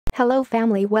Hello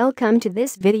family, welcome to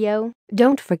this video.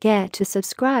 Don't forget to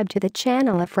subscribe to the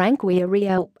channel of Everything We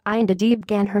Rio. Ainda deep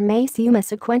her mais uma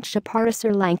sequência para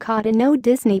ser lançada no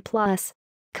Disney Plus.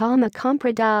 Como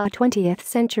compra da 20th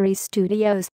Century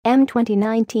Studios, M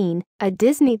 2019, a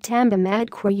Disney também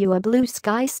adquiriu a Blue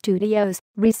Sky Studios,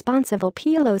 responsible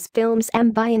pelos filmes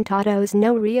ambientados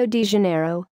no Rio de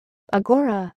Janeiro.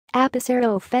 Agora, apesar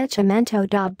do fechamento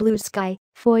da Blue Sky,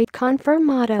 foi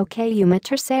confirmado que uma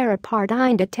terceira parte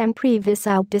ainda tem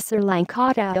previsão de ser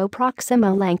lançada ao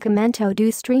próximo lançamento do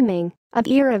streaming, A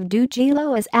Era do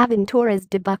Gelo As Aventuras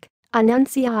de Buck,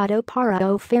 anunciado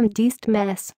para o fim deste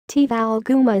mês. Tive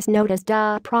algumas notas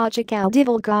da projeto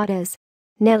divulgadas.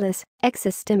 Nelas,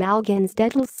 existem alguns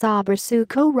detalhes sobre seu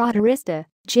co-roteirista,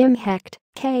 Jim Hecht,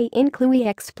 que inclui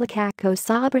explicações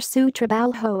sobre seu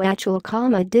trabalho atual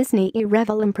como Disney e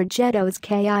revelam projetos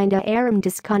que ainda eram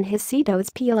desconhecidos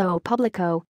pelo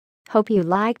público. Hope you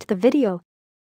liked the video.